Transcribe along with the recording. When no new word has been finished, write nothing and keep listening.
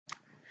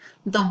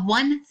The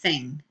One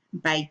Thing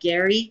by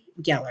Gary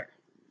Geller.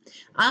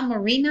 I'm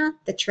Marina,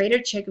 the Trader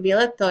Chick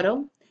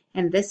Villatoro,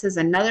 and this is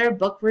another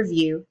book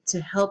review to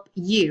help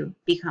you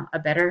become a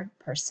better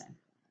person.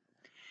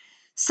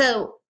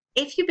 So,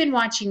 if you've been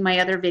watching my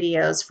other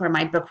videos for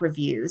my book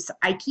reviews,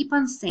 I keep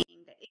on saying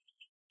that if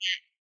you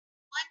get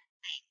one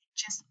thing,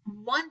 just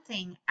one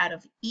thing out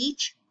of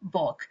each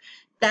book,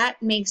 that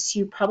makes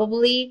you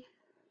probably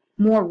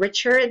more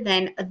richer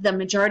than the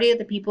majority of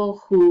the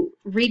people who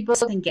read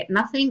books and get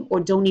nothing or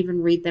don't even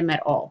read them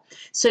at all.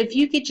 So if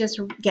you could just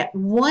get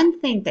one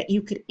thing that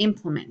you could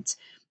implement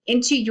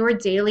into your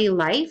daily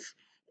life,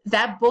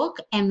 that book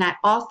and that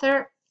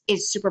author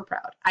is super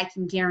proud. I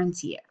can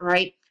guarantee it,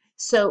 right?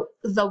 So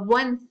the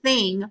one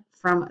thing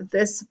from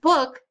this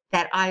book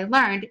that I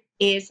learned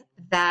is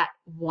that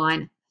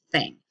one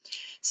thing.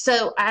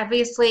 So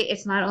obviously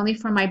it's not only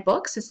for my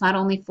books, it's not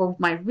only for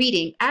my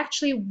reading.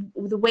 Actually,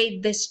 the way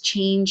this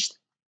changed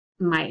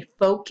my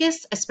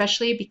focus,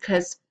 especially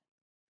because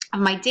of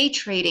my day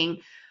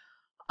trading,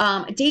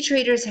 day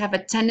traders have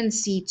a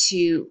tendency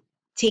to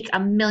take a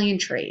million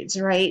trades,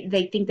 right?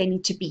 They think they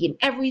need to be in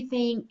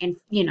everything and,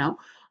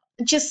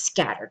 just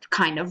scattered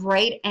kind of,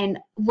 right? And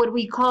what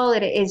we call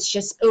it is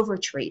just over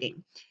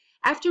trading.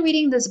 After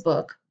reading this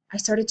book, I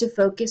started to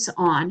focus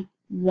on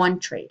one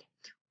trade.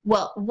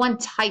 Well, one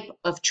type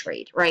of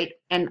trade, right?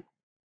 And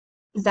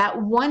that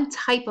one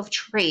type of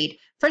trade,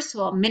 first of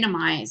all,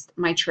 minimized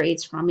my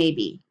trades from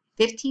maybe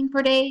 15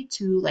 per day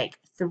to like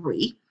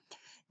 3.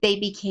 They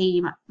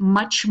became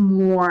much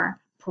more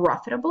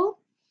profitable.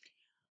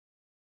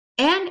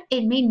 And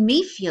it made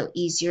me feel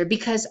easier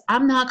because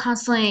I'm not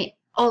constantly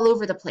all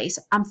over the place.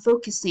 I'm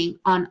focusing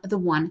on the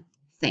one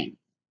thing.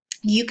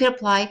 You could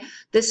apply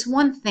this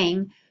one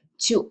thing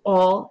to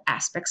all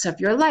aspects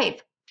of your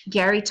life.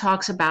 Gary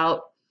talks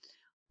about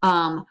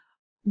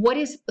what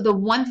is the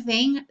one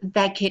thing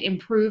that could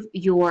improve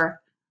your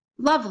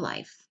love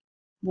life?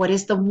 What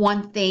is the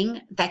one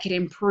thing that could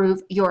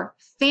improve your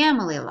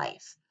family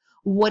life?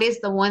 What is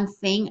the one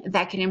thing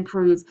that can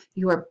improve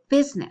your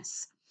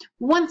business?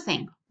 One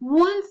thing.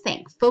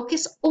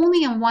 Focus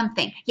only on one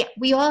thing. Yeah,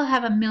 we all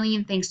have a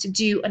million things to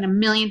do and a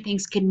million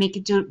things can make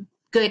it do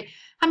good.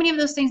 How many of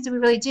those things do we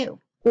really do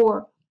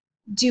or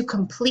do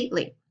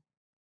completely?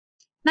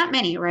 Not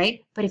many,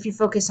 right? But if you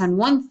focus on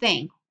one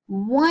thing,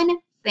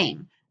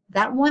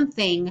 that one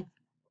thing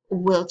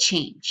will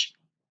change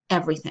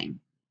everything.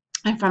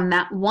 And from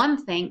that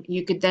one thing,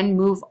 you could then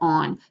move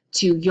on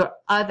to your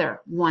other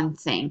one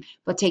thing,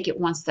 but take it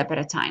one step at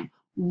a time,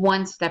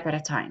 one step at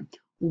a time,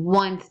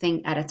 one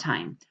thing at a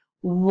time,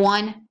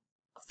 one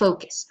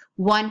focus,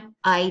 one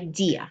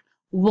idea,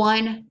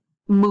 one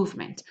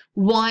movement,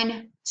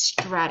 one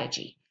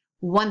strategy,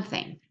 one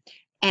thing.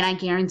 And I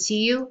guarantee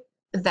you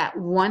that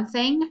one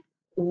thing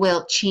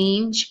will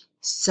change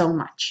so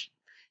much.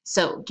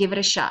 So give it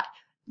a shot.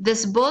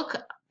 This book,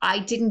 I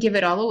didn't give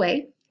it all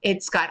away.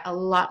 It's got a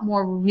lot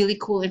more really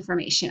cool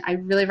information. I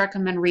really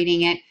recommend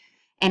reading it.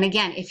 And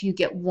again, if you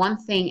get one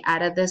thing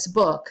out of this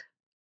book,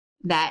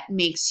 that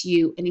makes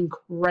you an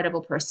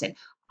incredible person.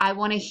 I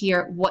want to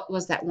hear what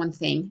was that one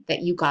thing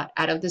that you got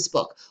out of this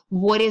book.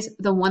 What is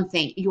the one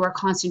thing you are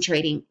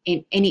concentrating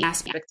in any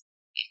aspect?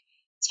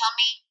 Tell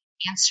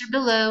me, answer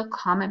below,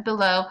 comment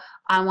below.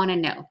 I want to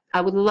know. I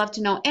would love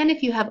to know. And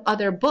if you have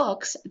other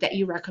books that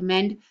you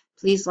recommend,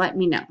 please let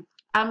me know.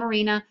 I'm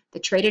Marina, the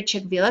Trader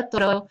Chick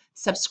Villatoro.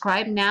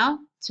 Subscribe now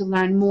to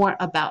learn more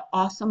about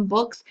awesome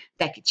books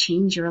that could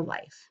change your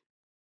life.